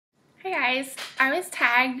Hi guys, I was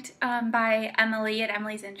tagged by Emily at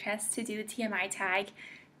Emily's Interests to do the TMI tag,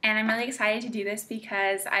 and I'm really excited to do this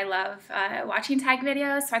because I love watching tag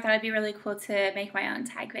videos, so I thought it'd be really cool to make my own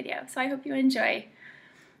tag video. So I hope you enjoy.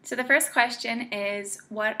 So the first question is,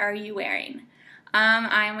 what are you wearing?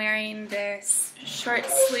 I'm wearing this short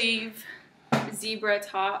sleeve zebra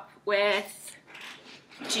top with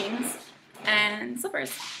jeans and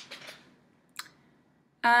slippers.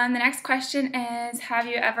 The next question is, have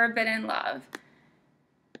you ever been in love?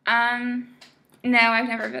 No, I've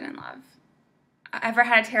never been in love. Ever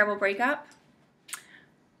had a terrible breakup?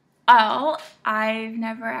 Oh, I've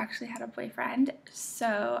never actually had a boyfriend,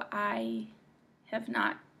 so I have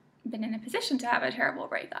not been in a position to have a terrible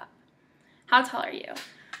breakup. How tall are you?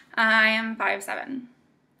 I am 5'7".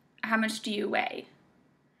 How much do you weigh?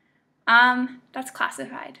 That's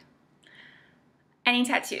classified. Any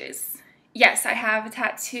tattoos? Yes, I have a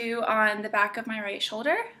tattoo on the back of my right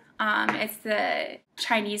shoulder. It's the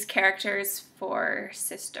Chinese characters for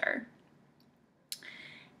sister.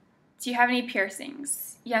 Do you have any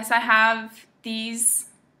piercings? Yes, I have these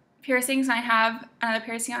piercings, and I have another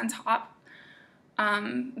piercing on top.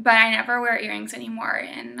 But I never wear earrings anymore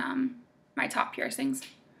in my top piercings.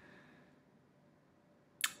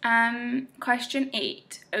 Question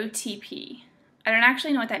 8, OTP. I don't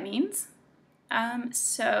actually know what that means.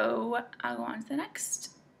 So I'll go on to the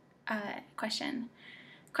next question.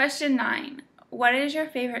 Question 9. What is your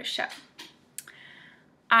favorite show?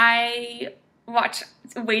 I watch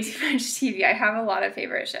way too much TV. I have a lot of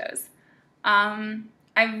favorite shows. I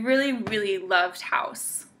really loved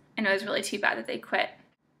House, and it was really too bad that they quit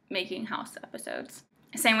making House episodes.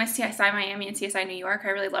 Same with CSI Miami and CSI New York. I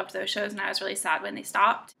really loved those shows, and I was really sad when they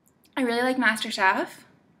stopped. I really like MasterChef.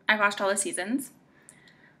 I watched all the seasons.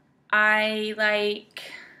 I like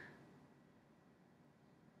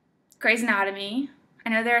Grey's Anatomy. I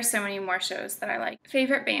know there are so many more shows that I like.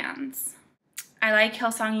 Favorite bands. I like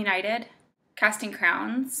Hillsong United, Casting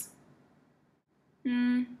Crowns.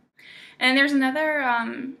 And there's another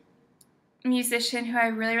musician who I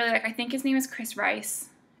really like. I think his name is Chris Rice.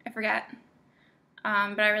 I forget.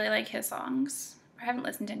 But I really like his songs. I haven't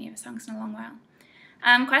listened to any of his songs in a long while.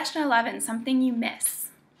 Question 11. Something you miss.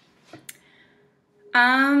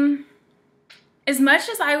 As much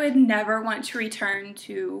as I would never want to return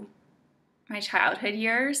to my childhood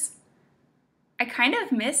years, I kind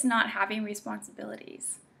of miss not having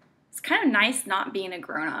responsibilities. It's kind of nice not being a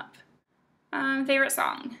grown-up. Favorite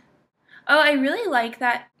song? Oh, I really like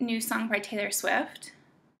that new song by Taylor Swift.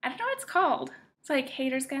 I don't know what it's called. It's like,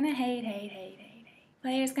 haters gonna hate, hate, hate, hate, hate.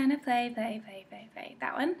 Players gonna play, play, play, play, play.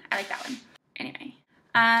 That one? I like that one. Anyway.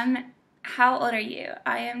 How old are you?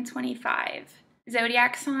 I am 25.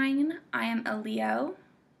 Zodiac sign, I am a Leo.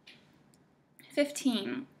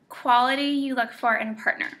 15, quality you look for in a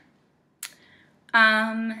partner.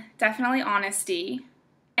 Definitely honesty,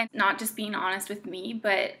 and not just being honest with me,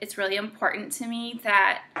 but it's really important to me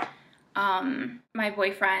that my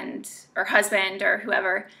boyfriend or husband or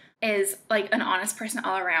whoever is like an honest person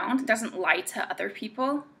all around, doesn't lie to other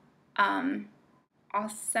people.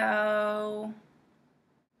 Also,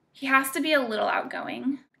 he has to be a little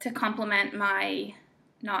outgoing to complement my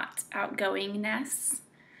not outgoingness.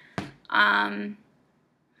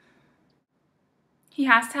 He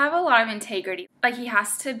has to have a lot of integrity. Like, he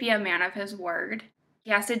has to be a man of his word. He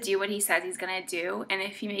has to do what he says he's gonna do, and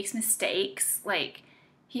if he makes mistakes, like,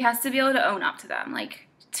 he has to be able to own up to them. Like,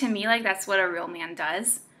 to me, like, that's what a real man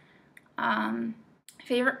does.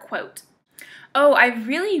 Favorite quote. Oh, I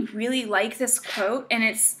really like this quote, and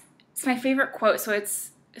it's my favorite quote, so it's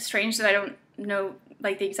strange that I don't know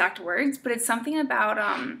like the exact words, but it's something about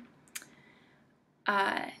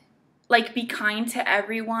like, be kind to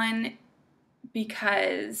everyone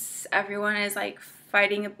because everyone is like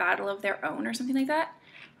fighting a battle of their own or something like that.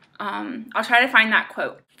 I'll try to find that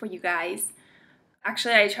quote for you guys.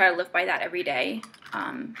 Actually, I try to live by that every day,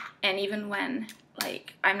 and even when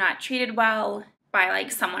like I'm not treated well by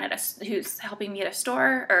like someone who's helping me at a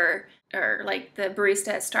store, or like the barista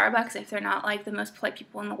at Starbucks, if they're not like the most polite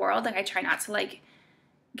people in the world, like I try not to like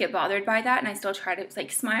get bothered by that, and I still try to like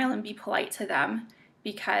smile and be polite to them,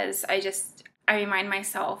 because I remind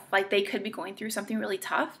myself like they could be going through something really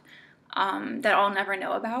tough that I'll never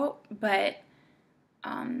know about, but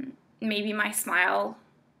maybe my smile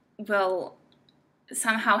will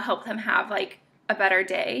somehow help them have like a better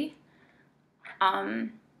day.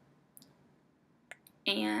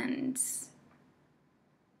 And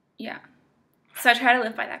yeah, so I try to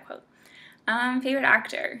live by that quote. Favorite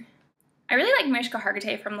actor. I really like Mishka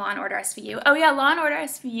Hargitay from Law & Order SVU. Oh yeah, Law & Order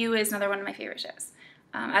SVU is another one of my favorite shows.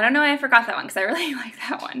 I don't know why I forgot that one, because I really like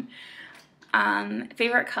that one.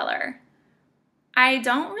 Favorite color. I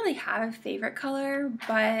don't really have a favorite color,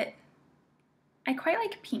 but I quite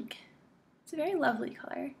like pink. It's a very lovely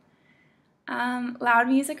color. Loud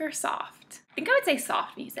music or soft? I think I would say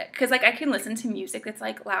soft music, because like I can listen to music that's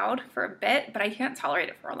like loud for a bit, but I can't tolerate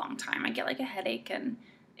it for a long time. I get like a headache, and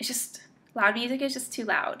it's just, loud music is just too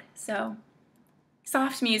loud. So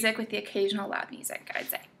soft music with the occasional loud music, I'd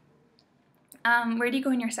say. Where do you go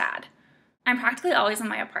when you're sad? I'm practically always in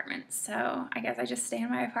my apartment, so I guess I just stay in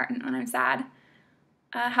my apartment when I'm sad.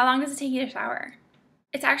 How long does it take you to shower?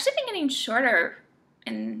 It's actually been getting shorter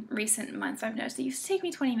in recent months, I've noticed. It used to take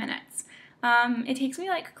me 20 minutes. It takes me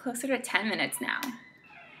like closer to 10 minutes now.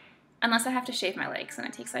 Unless I have to shave my legs, and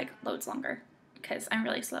it takes like loads longer because I'm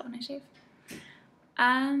really slow when I shave.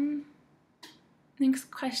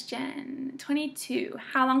 Next question, 22.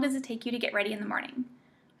 How long does it take you to get ready in the morning?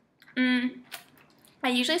 I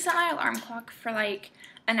usually set my alarm clock for like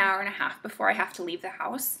an hour and a half before I have to leave the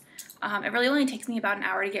house. It really only takes me about an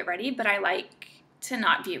hour to get ready, but I like to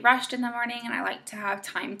not be rushed in the morning, and I like to have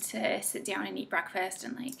time to sit down and eat breakfast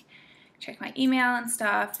and like check my email and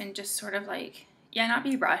stuff, and just sort of like, yeah, not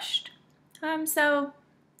be rushed. So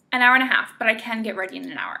an hour and a half, but I can get ready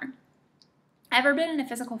in an hour. Ever been in a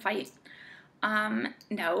physical fight?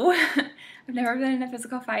 No. I've never been in a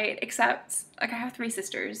physical fight, except like I have 3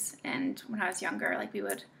 sisters, and when I was younger, like we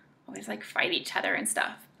would always like fight each other and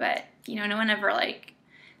stuff, but you know, no one ever like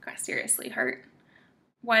got seriously hurt.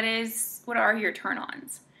 What are your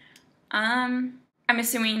turn-ons? I'm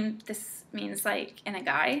assuming this means like in a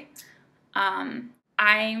guy.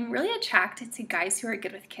 I'm really attracted to guys who are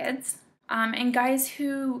good with kids, and guys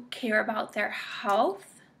who care about their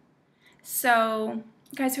health. So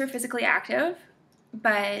guys who are physically active,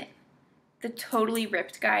 but the totally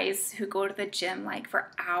ripped guys who go to the gym like for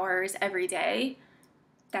hours every day,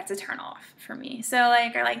 that's a turn off for me. So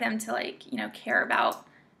like I like them to like, you know, care about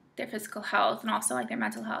their physical health and also like their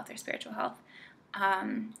mental health, their spiritual health,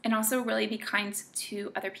 and also really be kind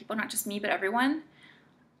to other people, not just me, but everyone.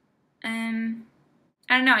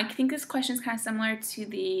 I don't know, I think this question is kind of similar to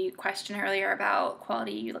the question earlier about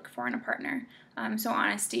quality you look for in a partner. So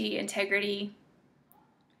honesty, integrity.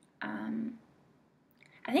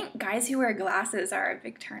 I think guys who wear glasses are a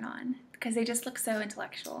big turn on because they just look so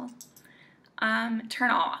intellectual.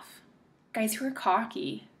 Turn off. Guys who are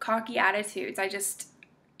cocky attitudes. I just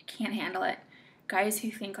can't handle it. Guys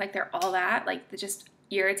who think like they're all that, like that just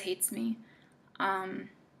irritates me.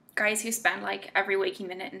 Guys who spend like every waking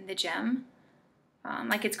minute in the gym.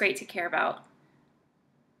 Like it's great to care about,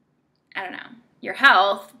 I don't know, your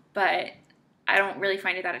health, but I don't really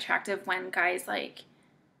find it that attractive when guys like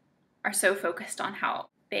are so focused on how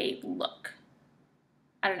they look.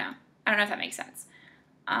 I don't know if that makes sense.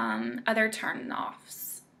 Other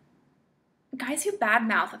turn-offs. Guys who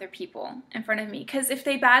badmouth other people in front of me. Because if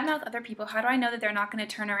they badmouth other people, how do I know that they're not going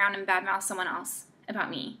to turn around and badmouth someone else about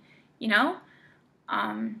me? You know?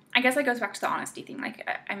 I guess that goes back to the honesty thing. Like,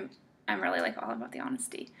 I'm really like all about the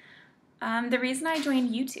honesty. The reason I joined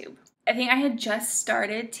YouTube. I think I had just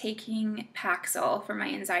started taking Paxil for my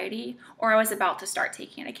anxiety, or I was about to start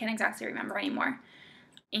taking it. I can't exactly remember anymore.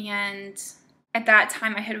 And at that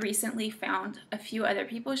time, I had recently found a few other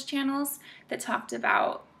people's channels that talked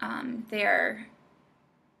about their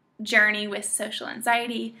journey with social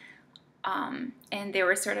anxiety, and they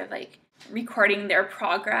were sort of like recording their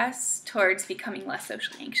progress towards becoming less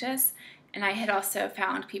socially anxious. And I had also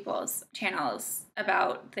found people's channels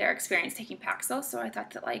about their experience taking Paxil, so I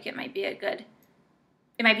thought that like it might be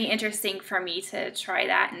interesting for me to try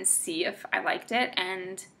that and see if I liked it,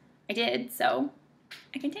 and I did, so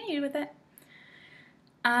I continued with it.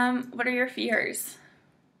 What are your fears?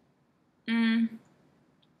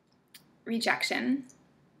 Rejection.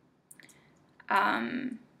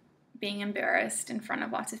 Being embarrassed in front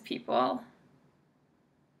of lots of people.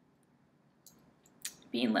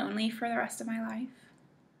 Being lonely for the rest of my life.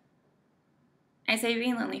 I say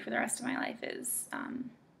being lonely for the rest of my life is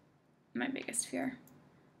my biggest fear.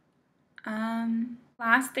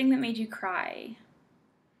 Last thing that made you cry.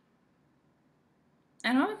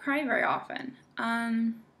 I don't cry very often.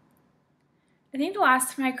 I think the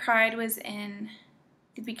last time I cried was in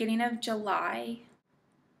the beginning of July.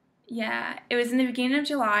 Yeah, it was in the beginning of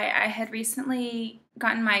July. I had recently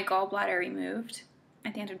gotten my gallbladder removed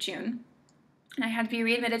at the end of June. And I had to be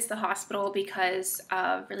readmitted to the hospital because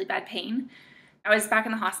of really bad pain. I was back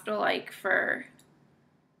in the hospital like for,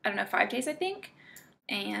 5 days, I think.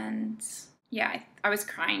 And yeah, I was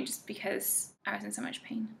crying just because I was in so much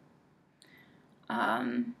pain.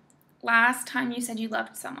 Last time you said you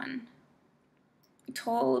loved someone. I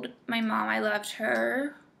told my mom I loved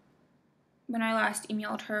her when I last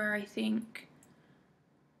emailed her, I think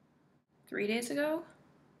 3 days ago.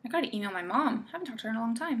 I gotta email my mom. I haven't talked to her in a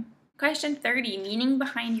long time. Question 30, meaning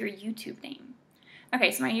behind your YouTube name.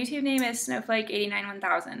 Okay, so my YouTube name is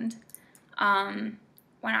Snowflake891000.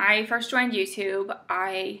 When I first joined YouTube,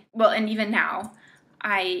 and even now,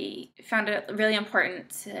 I found it really important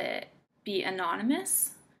to be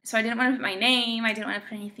anonymous. So I didn't want to put my name, I didn't want to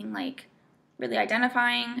put anything like really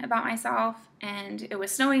identifying about myself, and it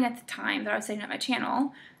was snowing at the time that I was setting up my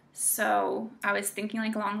channel. So I was thinking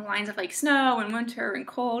like along the lines of like snow and winter and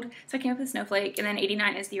cold. So I came up with Snowflake, and then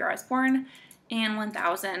 89 is the year I was born, and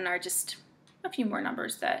 1000 are just a few more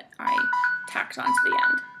numbers that I tacked onto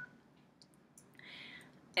the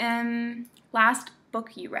end. Last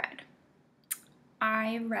book you read.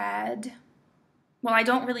 I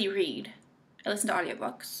don't really read. I listen to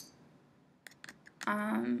audiobooks.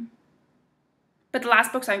 But the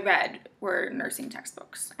last books I read were nursing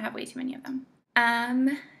textbooks. I have way too many of them.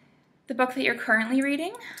 The book that you're currently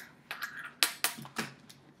reading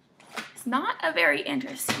is not a very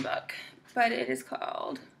interesting book, but it is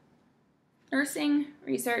called Nursing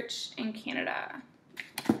Research in Canada.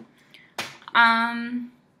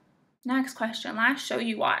 Next question. Last show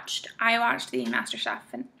you watched. I watched the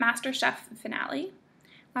MasterChef finale.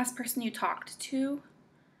 Last person you talked to.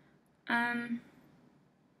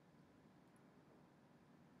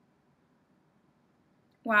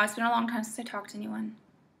 Wow, it's been a long time since I talked to anyone.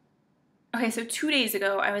 Okay, so 2 days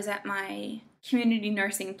ago, I was at my community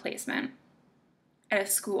nursing placement at a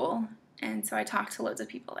school, and so I talked to loads of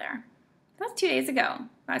people there. That's 2 days ago.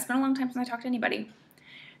 Wow, it's been a long time since I talked to anybody.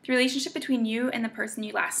 The relationship between you and the person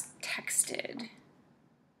you last texted.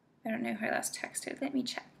 I don't know who I last texted. Let me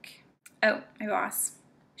check. Oh, my boss.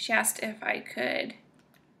 She asked if I could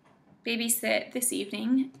babysit this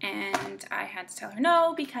evening, and I had to tell her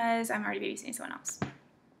no because I'm already babysitting someone else.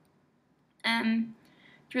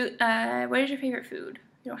 What is your favorite food?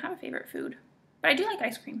 I don't have a favorite food, but I do like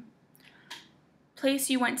ice cream. Place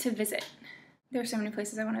you went to visit. There are so many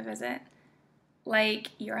places I want to visit, like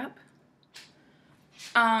Europe.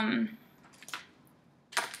 Okay,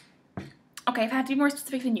 if I had to be more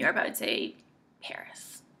specific than Europe, I would say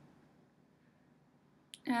Paris.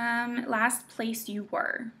 Last place you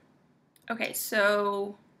were. Okay,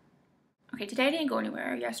 today I didn't go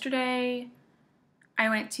anywhere. Yesterday, I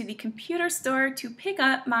went to the computer store to pick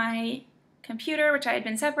up my computer, which I had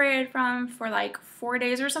been separated from for like 4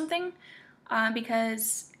 days or something,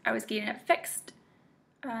 because I was getting it fixed.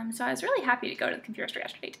 So I was really happy to go to the computer store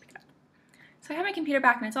yesterday to pick it up. So I have my computer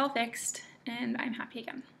back and it's all fixed, and I'm happy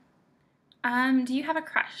again. Do you have a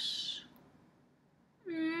crush?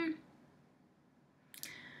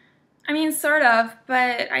 I mean, sort of,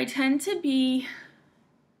 but I tend to be,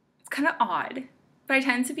 it's kind of odd, but I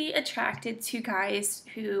tend to be attracted to guys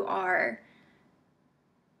who are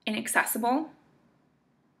inaccessible.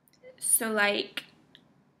 So like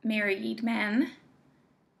married men,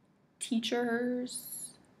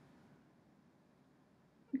 teachers,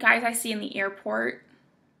 guys I see in the airport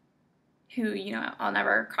who, I'll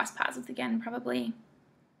never cross paths with again, probably.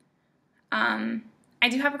 I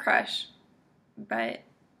do have a crush, but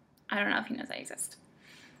I don't know if he knows I exist.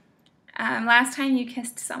 Last time you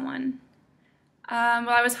kissed someone. Well,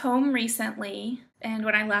 I was home recently, and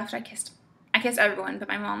when I left, I kissed everyone, but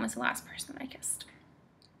my mom was the last person that I kissed.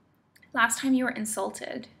 Last time you were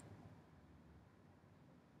insulted.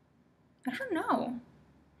 I don't know.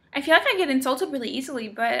 I feel like I get insulted really easily,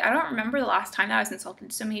 but I don't remember the last time that I was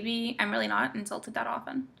insulted, so maybe I'm really not insulted that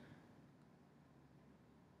often.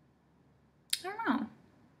 I don't know.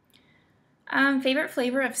 Favorite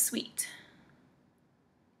flavor of sweet?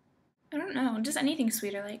 I don't know, just anything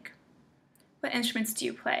sweet I like. What instruments do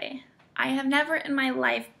you play? I have never in my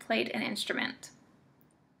life played an instrument.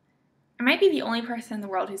 I might be the only person in the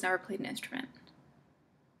world who's never played an instrument.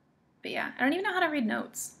 But yeah, I don't even know how to read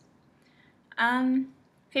notes.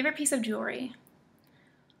 Favorite piece of jewelry?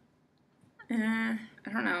 I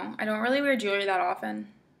don't know. I don't really wear jewelry that often,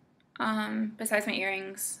 besides my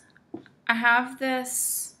earrings. I have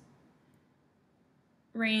this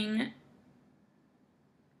ring.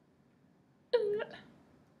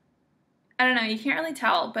 I don't know, you can't really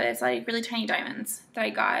tell, but it's like really tiny diamonds that I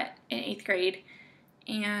got in 8th grade.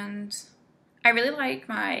 And I really like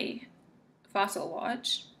my Fossil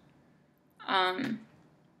watch.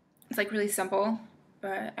 It's like really simple,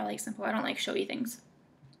 but I like simple. I don't like showy things.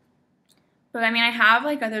 But I mean, I have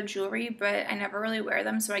like other jewelry, but I never really wear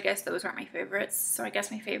them, so I guess those aren't my favorites. So I guess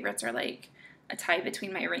my favorites are like a tie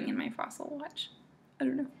between my ring and my Fossil watch. I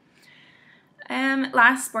don't know.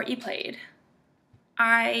 Last sport you played.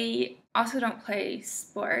 I also don't play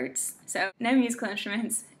sports, so no musical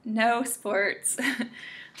instruments, No sports.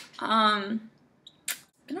 Been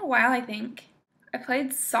a while, I think. I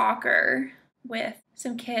played soccer with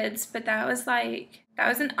some kids, but that was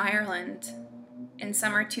in Ireland in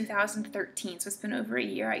summer 2013, so it's been over a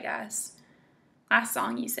year, I guess. Last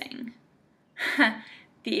song you sang.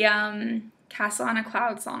 The Castle on a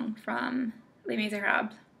Cloud song from Les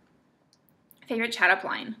Miserables. Favorite chat-up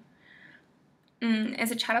line.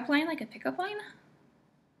 Is a chat-up line like a pickup line?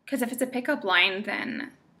 Because if it's a pickup line,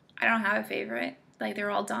 then I don't have a favorite. Like,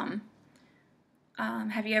 they're all dumb.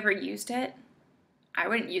 Have you ever used it? I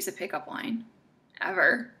wouldn't use a pickup line.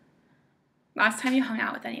 Ever. Last time you hung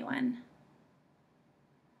out with anyone?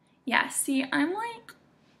 Yeah, see, I'm like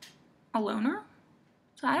a loner,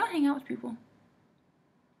 so I don't hang out with people.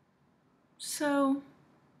 So,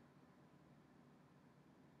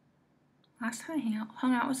 last time I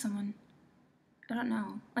hung out with someone, I don't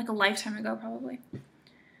know, like a lifetime ago probably.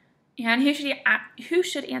 And who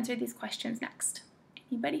should answer these questions next?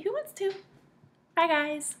 Anybody who wants to. Bye,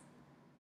 guys.